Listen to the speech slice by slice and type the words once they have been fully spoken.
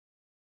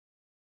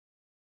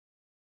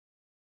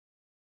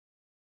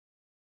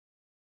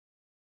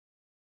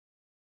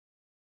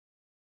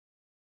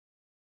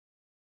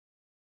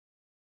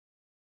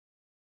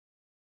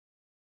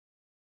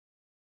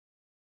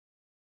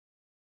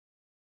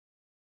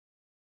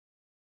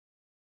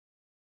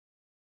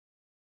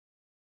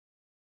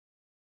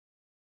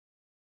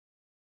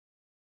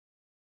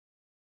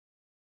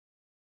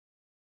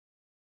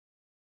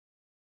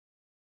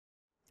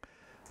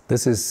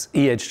This is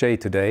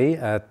EHJ today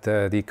at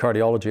the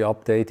Cardiology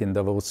update in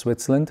Davos,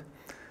 Switzerland.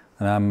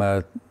 And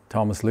I'm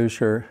Thomas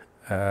Lüscher,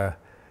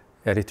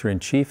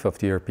 Editor-in-Chief of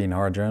the European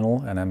Heart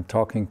Journal, and I'm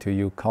talking to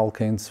you,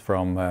 Calkins,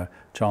 from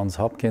Johns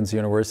Hopkins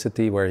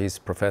University, where he's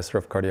Professor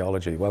of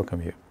Cardiology.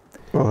 Welcome you.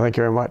 Well, thank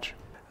you very much.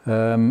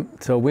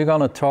 So we're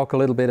going to talk a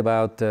little bit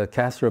about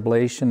catheter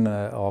ablation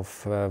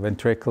of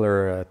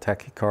ventricular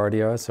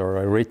tachycardias or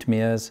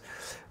arrhythmias.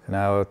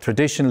 Now,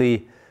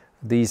 traditionally,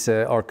 these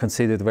are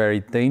considered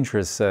very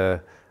dangerous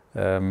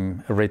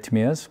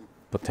arrhythmias,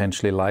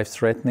 potentially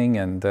life-threatening,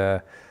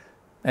 and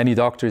any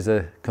doctor is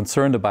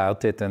concerned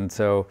about it. And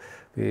so,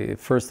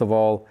 first of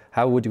all,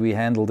 how would we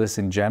handle this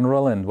in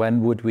general, and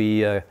when would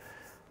we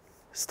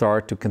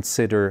start to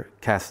consider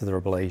catheter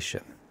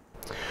ablation?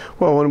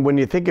 Well, when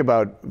you think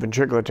about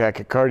ventricular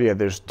tachycardia,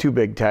 there's two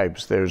big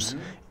types. There's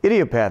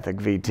idiopathic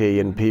VT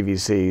and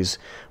PVCs,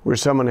 where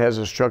someone has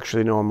a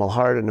structurally normal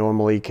heart, a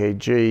normal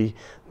EKG,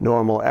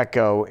 normal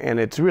echo, and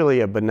it's really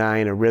a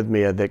benign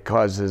arrhythmia that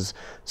causes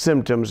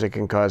symptoms. It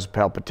can cause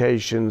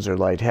palpitations or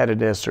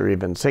lightheadedness or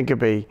even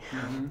syncope. You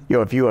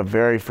know, if you have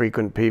very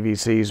frequent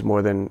PVCs,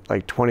 more than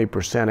like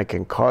 20%, it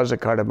can cause a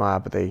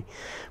cardiomyopathy.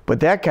 But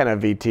that kind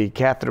of VT,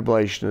 catheter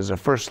ablation is a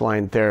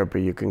first-line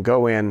therapy. You can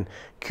go in,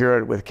 cure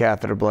it with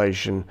catheter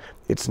ablation.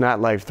 It's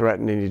not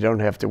life-threatening. You don't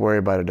have to worry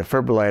about a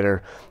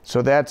defibrillator.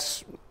 So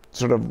that's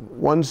sort of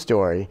one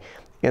story.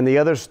 And the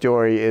other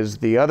story is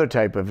the other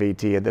type of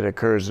VT that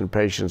occurs in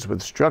patients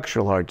with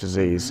structural heart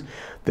disease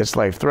that's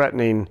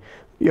life-threatening.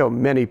 You know,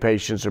 many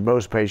patients or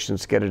most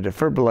patients get a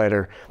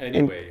defibrillator.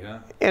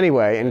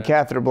 And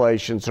catheter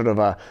ablation sort of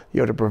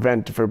to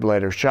prevent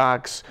defibrillator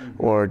shocks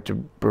or to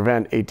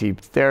prevent AT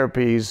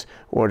therapies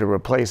or to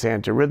replace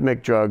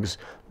antiarrhythmic drugs.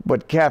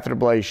 But catheter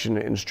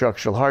ablation in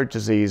structural heart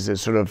disease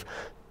is sort of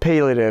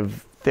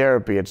palliative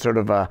therapy. It's sort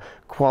of a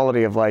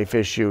quality of life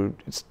issue.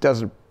 It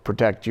doesn't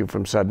protect you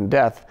from sudden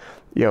death,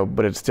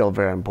 but it's still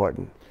very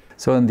important.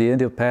 So in the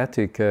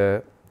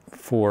idiopathic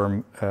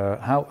form,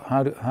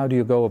 how do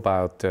you go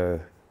about to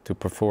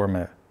perform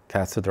a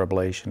catheter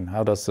ablation?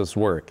 How does this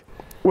work?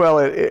 Well,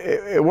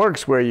 it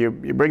works where you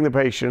bring the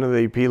patient into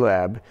the EP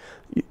lab.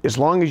 As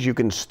long as you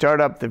can start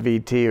up the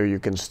VT or you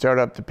can start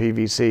up the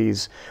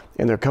PVCs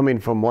and they're coming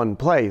from one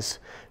place,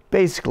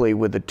 basically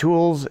with the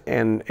tools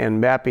and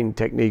mapping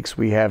techniques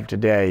we have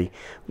today,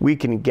 we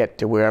can get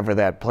to wherever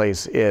that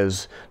place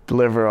is,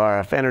 deliver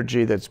RF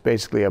energy that's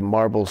basically a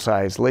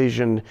marble-sized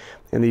lesion,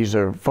 and these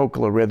are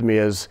focal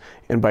arrhythmias,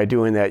 and by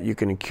doing that you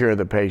can cure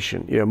the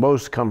patient.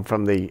 Most come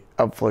from the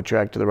outflow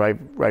tract to the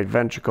right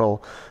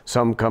ventricle,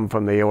 some come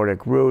from the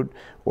aortic root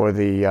or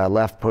the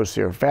left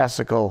posterior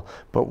fascicle,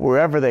 but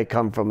wherever they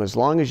come from, as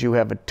long as you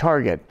have a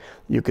target,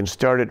 you can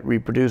start it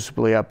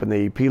reproducibly up in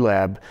the EP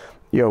lab.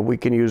 We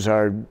can use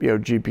our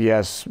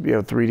GPS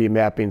 3D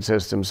mapping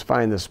systems,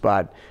 find the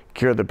spot,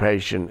 cure the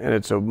patient, and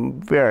it's a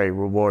very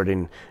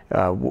rewarding,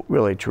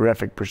 really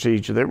terrific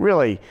procedure that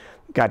really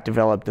got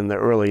developed in the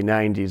early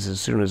 90s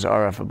as soon as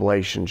RF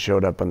ablation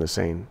showed up on the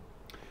scene.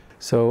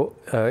 So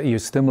you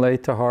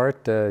stimulate the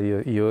heart,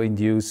 you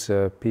induce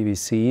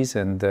PVCs,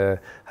 and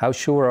how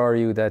sure are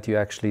you that you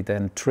actually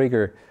then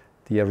trigger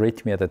the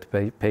arrhythmia that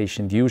the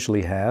patient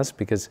usually has?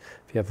 Because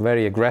if you have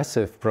very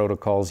aggressive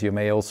protocols, you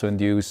may also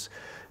induce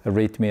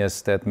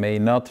arrhythmias that may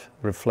not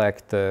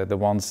reflect the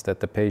ones that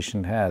the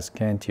patient has,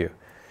 can't you?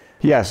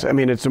 Yes, I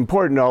mean, it's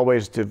important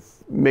always to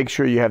make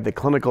sure you have the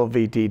clinical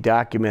VT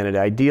documented,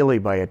 ideally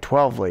by a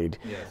 12 lead,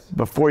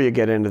 before you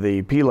get into the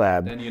EP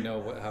lab. Then you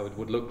know how it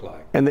would look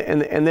like. And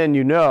then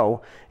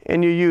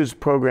and you use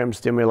program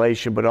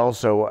stimulation, but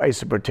also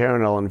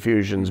isoproterenol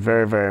infusions,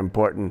 very, very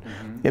important.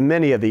 And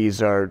many of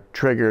these are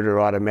triggered or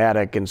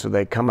automatic, and so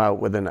they come out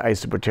with an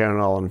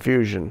isoproterenol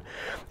infusion.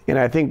 And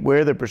I think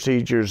where the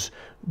procedures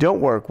don't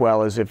work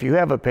well is if you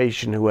have a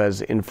patient who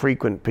has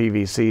infrequent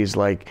PVCs,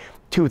 like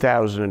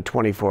 2,000 in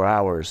 24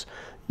 hours,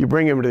 you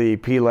bring him to the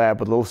EP lab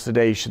with a little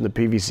sedation, the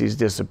PVCs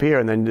disappear,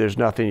 and then there's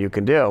nothing you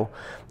can do.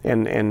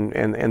 And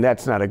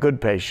that's not a good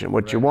patient.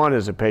 What you want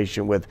is a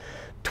patient with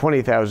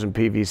 20,000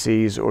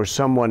 PVCs, or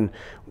someone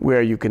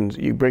where you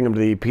bring them to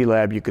the EP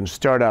lab, you can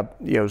start up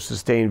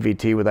sustained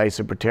VT with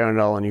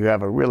isoproterenol, and you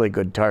have a really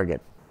good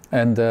target.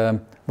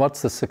 And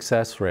what's the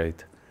success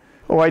rate?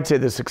 Oh, I'd say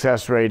the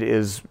success rate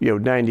is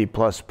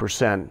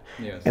 90+%,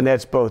 and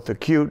that's both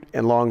acute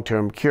and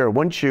long-term cure.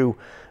 Once you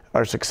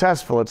are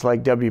successful, it's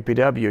like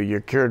WPW, you're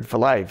cured for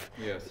life.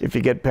 If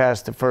you get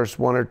past the first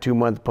 1 or 2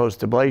 month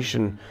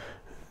post-ablation,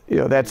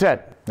 that's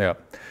it. Yeah,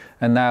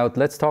 and now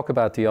let's talk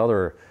about the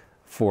other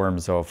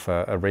forms of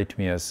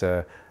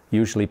arrhythmias.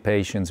 Usually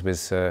patients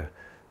with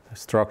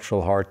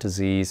structural heart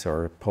disease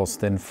or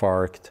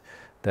post-infarct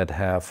that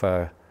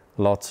have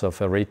lots of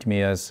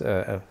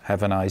arrhythmias,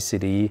 have an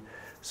ICD.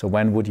 So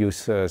when would you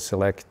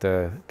select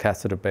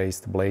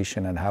catheter-based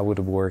ablation, and how would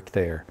it work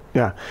there?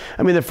 Yeah,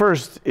 I mean, the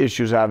first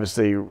issue is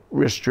obviously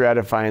risk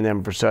stratifying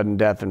them for sudden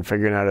death and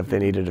figuring out if they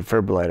need a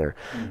defibrillator,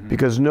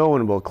 because no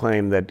one will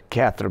claim that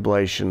catheter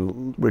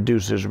ablation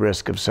reduces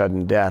risk of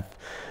sudden death.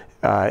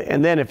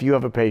 And then if you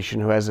have a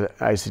patient who has an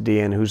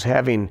ICD and who's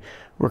having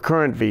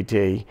recurrent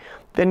VT,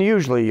 then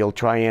usually you'll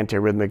try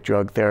antiarrhythmic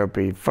drug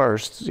therapy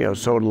first,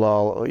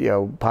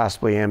 sotalol,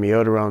 possibly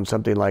amiodarone,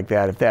 something like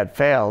that. If that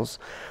fails,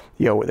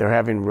 they're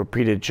having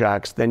repeated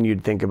shocks, then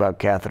you'd think about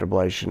catheter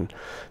ablation.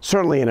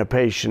 Certainly in a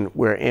patient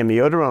where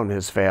amiodarone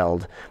has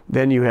failed,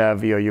 then you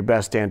have, your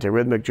best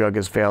antiarrhythmic drug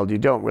has failed. You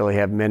don't really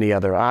have many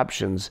other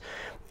options.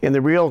 And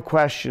the real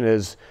question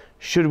is,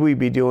 should we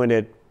be doing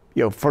it,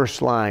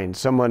 first line?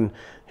 Someone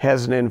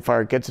has an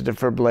infarct, gets a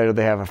defibrillator,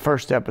 they have a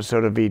first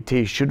episode of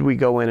VT. Should we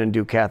go in and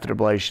do catheter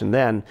ablation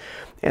then?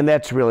 And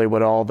that's really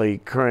what all the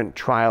current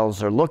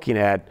trials are looking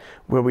at,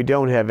 where we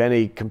don't have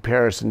any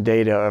comparison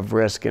data of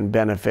risk and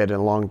benefit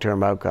and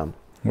long-term outcome.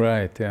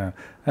 Right, yeah.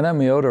 And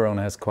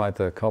amiodarone has quite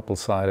a couple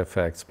side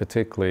effects,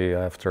 particularly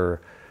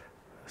after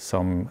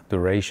some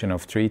duration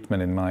of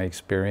treatment in my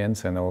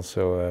experience, and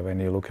also when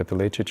you look at the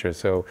literature.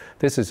 So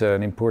this is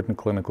an important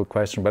clinical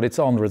question, but it's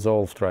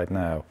unresolved right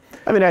now.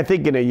 I mean, I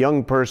think in a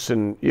young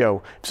person,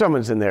 if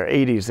someone's in their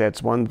 80s,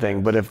 that's one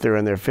thing, but if they're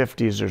in their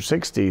 50s or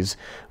 60s,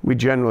 we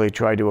generally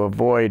try to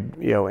avoid,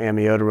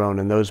 amiodarone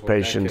in those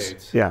patients.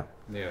 Decades. Yeah.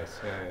 Yes,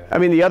 yeah. I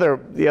mean, the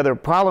other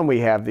problem we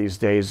have these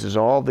days is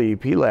all the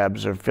EP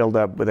labs are filled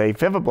up with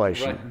AFib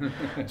ablation.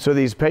 Right. So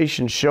these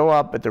patients show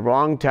up at the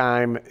wrong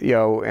time,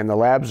 and the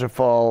labs are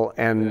full,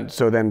 and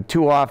so then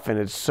too often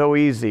it's so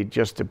easy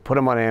just to put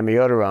them on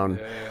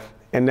amiodarone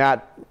and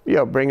not,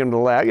 bring them to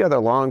the lab. They're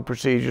long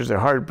procedures, they're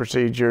hard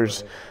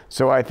procedures. Right.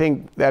 So I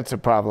think that's a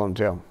problem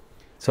too.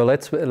 So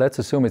let's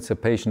assume it's a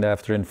patient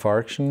after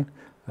infarction.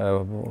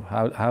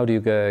 How do you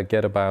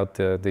get about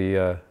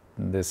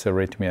this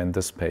arrhythmia in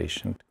this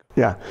patient?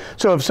 Yeah.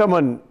 So if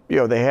someone,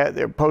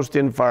 they're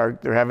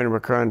post-infarct, they're having a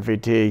recurrent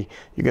VT,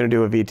 you're going to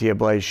do a VT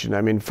ablation.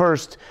 I mean,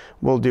 first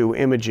we'll do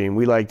imaging.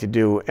 We like to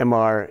do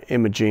MR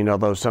imaging,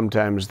 although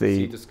sometimes to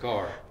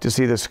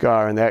see the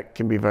scar, and that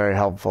can be very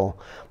helpful.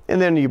 And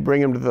then you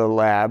bring them to the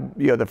lab.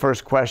 The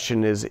first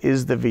question is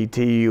the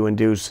VT you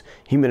induce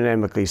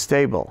hemodynamically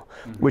stable?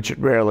 Which it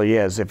rarely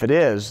is. If it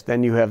is,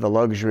 then you have the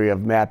luxury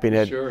of mapping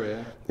it. Sure,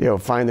 yeah.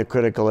 Find the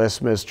critical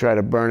isthmus, try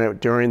to burn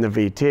it during the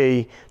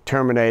VT,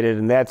 terminate it,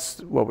 and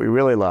that's what we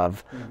really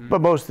love.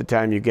 But most of the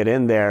time you get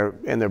in there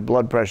and their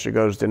blood pressure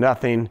goes to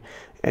nothing,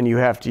 and you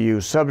have to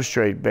use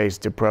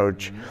substrate-based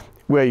approach,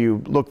 where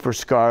you look for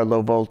scar,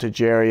 low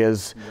voltage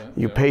areas,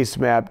 you pace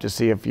map to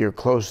see if you're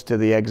close to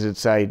the exit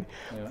site,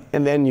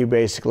 and then you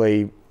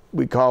basically,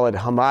 we call it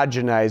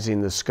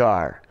homogenizing the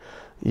scar.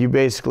 You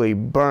basically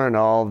burn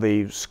all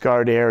the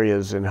scarred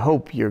areas and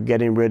hope you're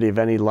getting rid of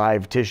any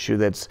live tissue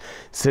that's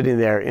sitting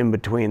there in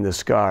between the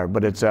scar.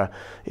 But it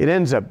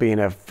ends up being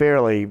a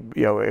fairly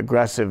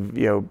aggressive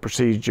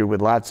procedure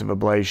with lots of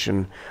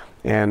ablation,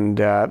 and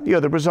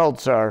the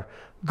results are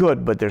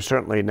good, but they're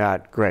certainly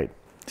not great.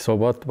 So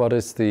what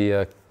is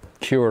the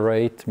cure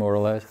rate, more or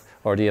less,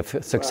 or the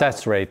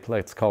success rate,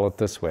 let's call it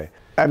this way?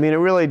 I mean, it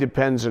really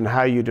depends on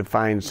how you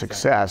define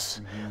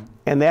success.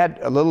 And that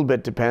a little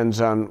bit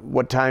depends on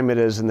what time it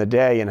is in the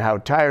day and how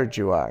tired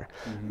you are.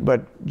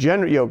 But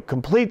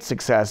complete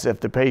success, if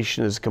the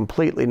patient is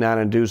completely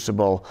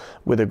non-inducible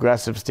with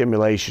aggressive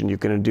stimulation, you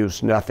can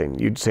induce nothing.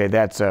 You'd say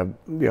that's a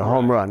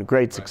home run,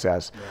 great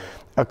success.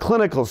 A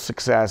clinical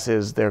success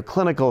is their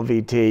clinical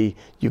VT,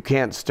 you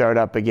can't start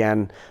up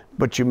again,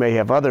 but you may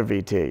have other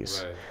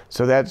VTs.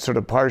 So that's sort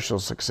of partial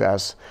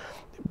success.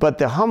 But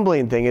the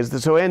humbling thing is that,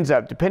 so it ends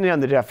up, depending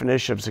on the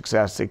definition of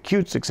success, the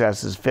acute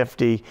success is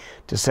 50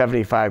 to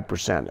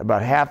 75%.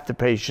 About half the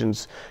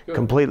patients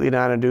completely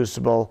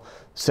non-inducible,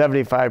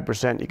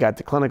 75% you got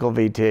the clinical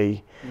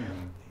VT.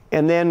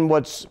 And then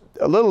what's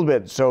a little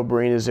bit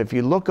sobering is if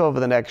you look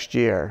over the next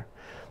year,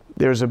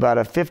 there's about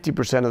a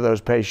 50% of those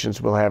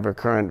patients will have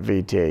recurrent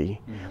VT,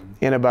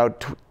 and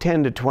about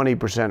 10 to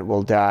 20%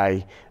 will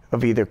die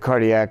of either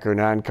cardiac or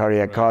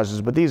non-cardiac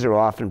causes, but these are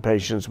often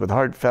patients with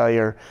heart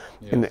failure,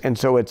 and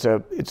so it's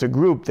a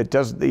group that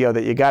does that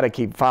you got to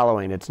keep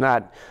following. It's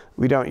not,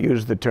 we don't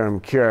use the term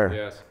cure.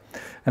 Yes.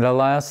 And the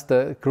last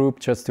group,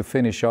 just to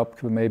finish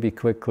up, maybe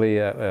quickly,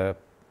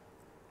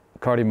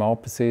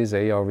 cardiomyopathies,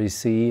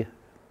 ARVC,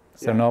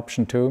 is an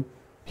option too?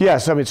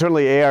 Yes, I mean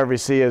certainly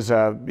ARVC is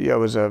I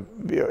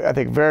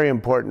think very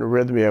important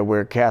arrhythmia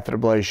where catheter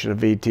ablation of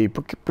VT,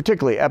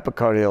 particularly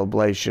epicardial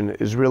ablation,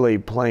 is really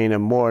playing a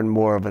more and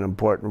more of an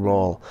important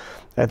role.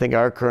 I think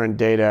our current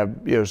data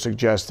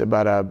suggests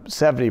about a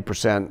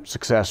 70%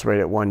 success rate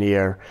at 1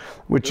 year,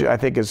 which I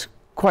think is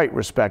quite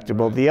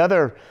respectable. The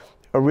other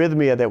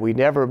arrhythmia that we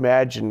never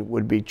imagined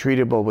would be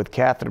treatable with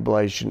catheter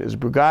ablation is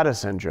Brugada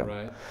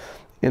syndrome.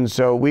 And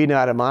so we,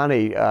 not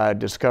Amani,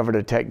 discovered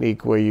a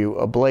technique where you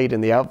ablate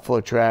in the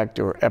outflow tract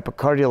or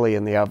epicardially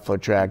in the outflow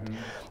tract,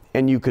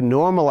 and you can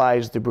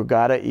normalize the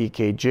Brugada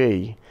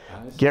EKG,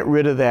 get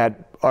rid of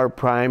that R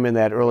prime and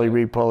that early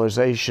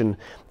repolarization,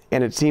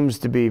 and it seems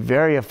to be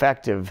very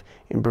effective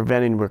in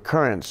preventing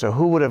recurrence. So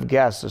who would have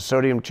guessed a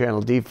sodium channel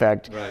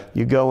defect,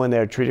 you go in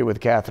there, treat it with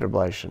catheter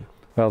ablation.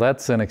 Well,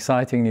 that's an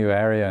exciting new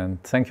area,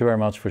 and thank you very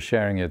much for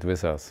sharing it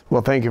with us.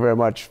 Well, thank you very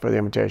much for the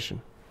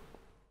invitation.